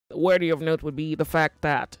worthy of note would be the fact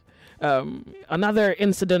that another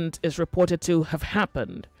incident is reported to have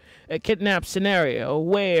happened, a kidnap scenario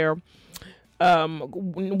where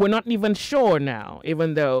we're not even sure now,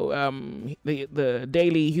 even though the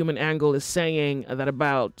Daily Human Angle is saying that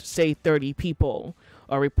about, say, 30 people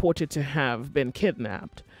are reported to have been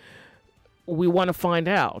kidnapped. We want to find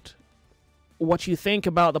out what you think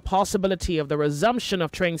about the possibility of the resumption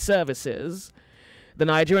of train services. The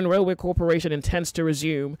Nigerian Railway Corporation intends to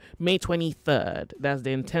resume May 23rd. That's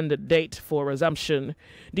the intended date for resumption.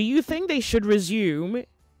 Do you think they should resume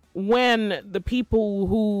when the people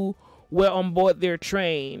who were on board their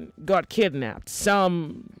train got kidnapped?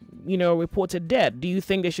 Some, reported dead. Do you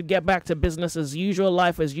think they should get back to business as usual,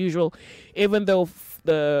 life as usual, even though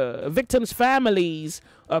the victims' families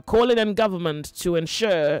are calling on government to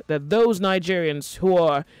ensure that those Nigerians who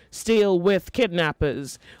are still with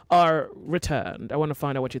kidnappers are returned? I want to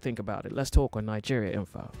find out what you think about it. Let's talk on Nigeria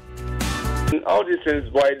Info. All these things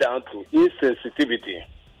boil down to insensitivity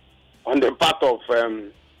on the part of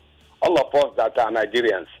all of us that are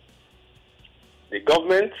Nigerians. The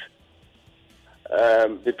government,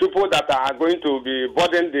 the people that are going to be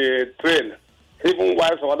boarding the train, even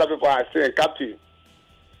while some other people are still in captive,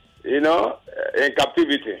 in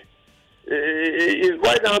captivity. It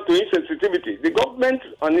boils down to insensitivity. The government,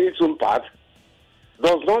 on its own part,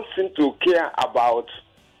 does not seem to care about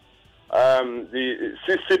the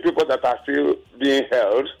 60 people that are still being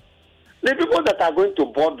held. The people that are going to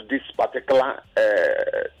board this particular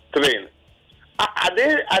train, are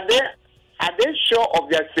they sure of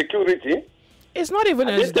their security? It's not even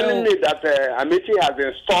as though... telling me that Amechi has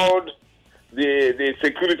installed the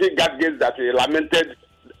security guard gates that he lamented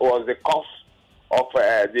was the cause of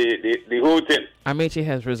the whole thing. Amechi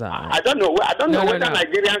has resigned. I don't know. Whether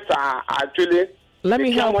Nigerians are actually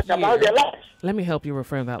about their lives. Let me help you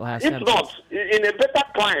reframe that last If sentence. not, in a better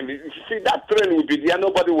climb, you see, that train will be there,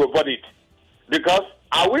 nobody will board it. Because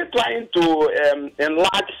are we trying to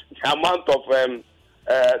enlarge the amount of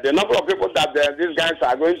the number of people that these guys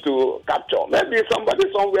are going to capture? Maybe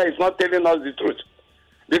somebody somewhere is not telling us the truth.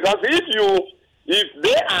 Because if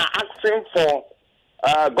they are asking for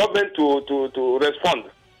government to respond,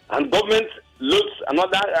 and government loads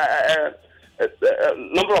another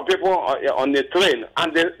number of people on the train,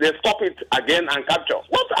 and they stop it again and capture.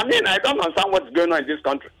 I don't understand what's going on in this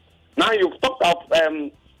country. Now you've talked of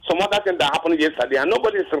some other thing that happened yesterday, and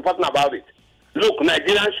nobody is reporting about it. Look,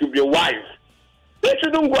 Nigerians should be wise. They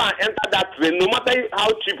shouldn't go and enter that train, no matter how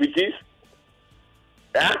cheap it is.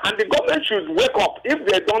 And the government should wake up. If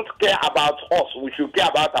they don't care about us, we should care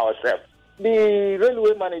about ourselves. The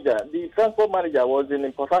railway manager, the transport manager was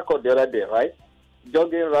in Port Harcourt the other day, right?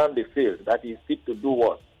 Jogging around the field that he's fit to do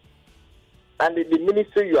what? And the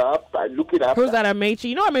ministry you are looking at. Who's that, Amechi?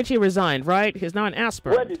 You know Amechi resigned, right? He's now an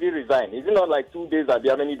aspirant. Where did he resign? Is it not like 2 days,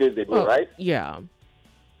 how many days ago, right? Yeah.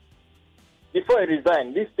 Before he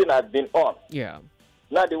resigned, this thing has been on. Yeah.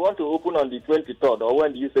 Now they want to open on the 23rd, or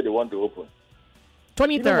when do you say they want to open?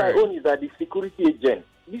 23rd. My own is that the security agent,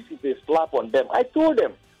 this is a slap on them. I told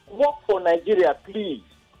them, work for Nigeria, please.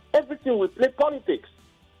 Everything will play politics.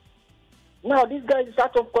 Now this guy is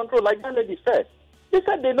out of control, like that lady said. They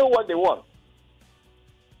said they know what they want.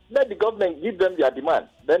 Let the government give them their demand,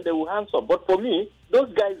 then they will answer. But for me,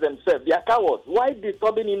 those guys themselves, they are cowards. Why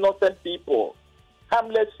disturbing innocent people,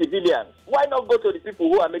 harmless civilians? Why not go to the people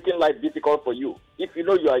who are making life difficult for you? If you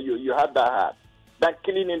know you have that heart, that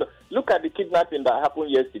killing. Look at the kidnapping that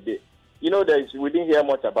happened yesterday. We didn't hear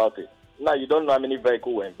much about it. Now you don't know how many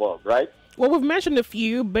vehicles were involved, right? Well, we've mentioned a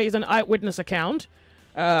few based on eyewitness account.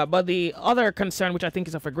 But the other concern, which I think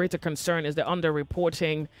is of a greater concern, is the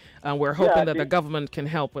underreporting. We're hoping that the government can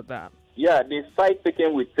help with that. Yeah, the side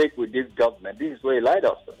taking we take with this government, this is where he lied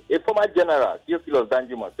us. A former general, Theophilus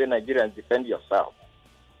Danjuma, say Nigerians, defend yourself.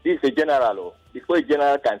 This is a general. Before a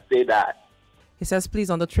general can say that. He says, please,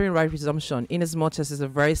 on the train ride resumption, in as much as it's a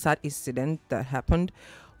very sad incident that happened,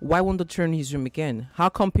 why won't the train resume again? How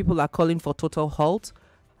come people are calling for total halt?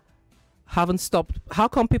 How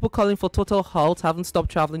come people calling for total halt haven't stopped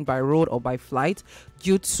traveling by road or by flight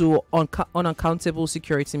due to unaccountable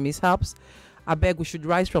security mishaps? I beg we should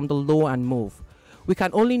rise from the low and move. We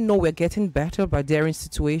can only know we're getting better by daring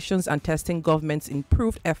situations and testing government's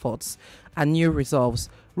improved efforts and new resolves.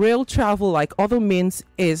 Rail travel, like other means,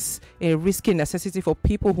 is a risky necessity for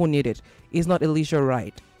people who need it. It's not a leisure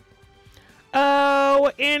ride.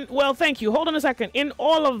 Well, thank you. Hold on a second. In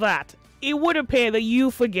all of that, it would appear that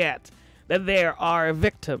you forget that there are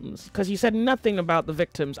victims, because you said nothing about the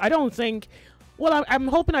victims. I don't think... Well, I'm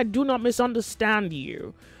hoping I do not misunderstand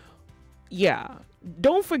you. Yeah,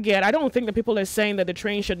 don't forget, I don't think that people are saying that the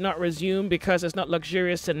train should not resume because it's not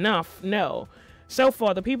luxurious enough. No. So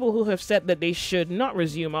far, the people who have said that they should not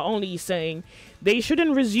resume are only saying they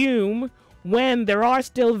shouldn't resume when there are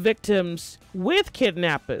still victims with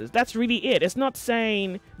kidnappers. That's really it. It's not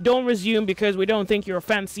saying don't resume because we don't think you're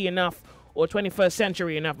fancy enough or 21st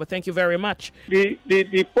century enough, but thank you very much.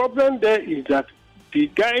 The problem there is that the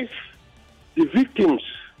guys, the victims,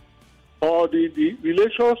 or the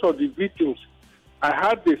relations of the victims, I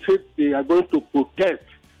heard they said they are going to protest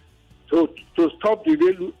to stop the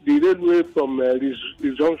railway from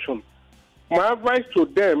resumption. My advice to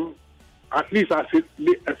them, at least as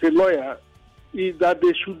a lawyer, is that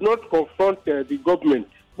they should not confront the government.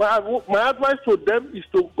 My advice to them is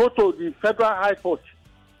to go to the Federal High Court,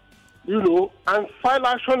 and file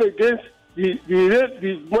action against the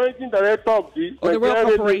managing director of the rail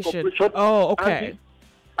corporation. Oh, okay.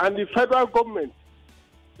 And the federal government,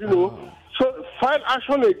 so file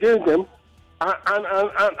action against them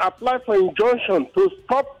and apply for injunction to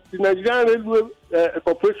stop the Nigerian Railway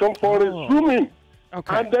Corporation from resuming.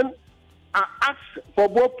 Okay. And then ask for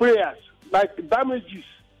more prayers, like damages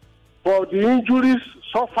for the injuries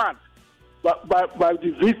suffered by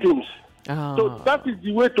the victims. So that is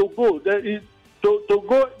the way to go. To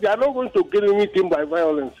go, they are not going to get anything by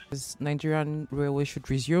violence. Nigerian railway should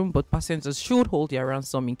resume, but passengers should hold their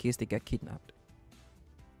ransom in case they get kidnapped.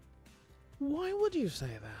 Why would you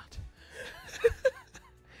say that?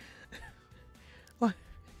 What?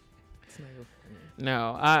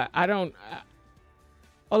 No, I don't.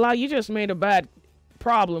 Ola, you just made a bad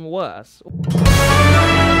problem worse.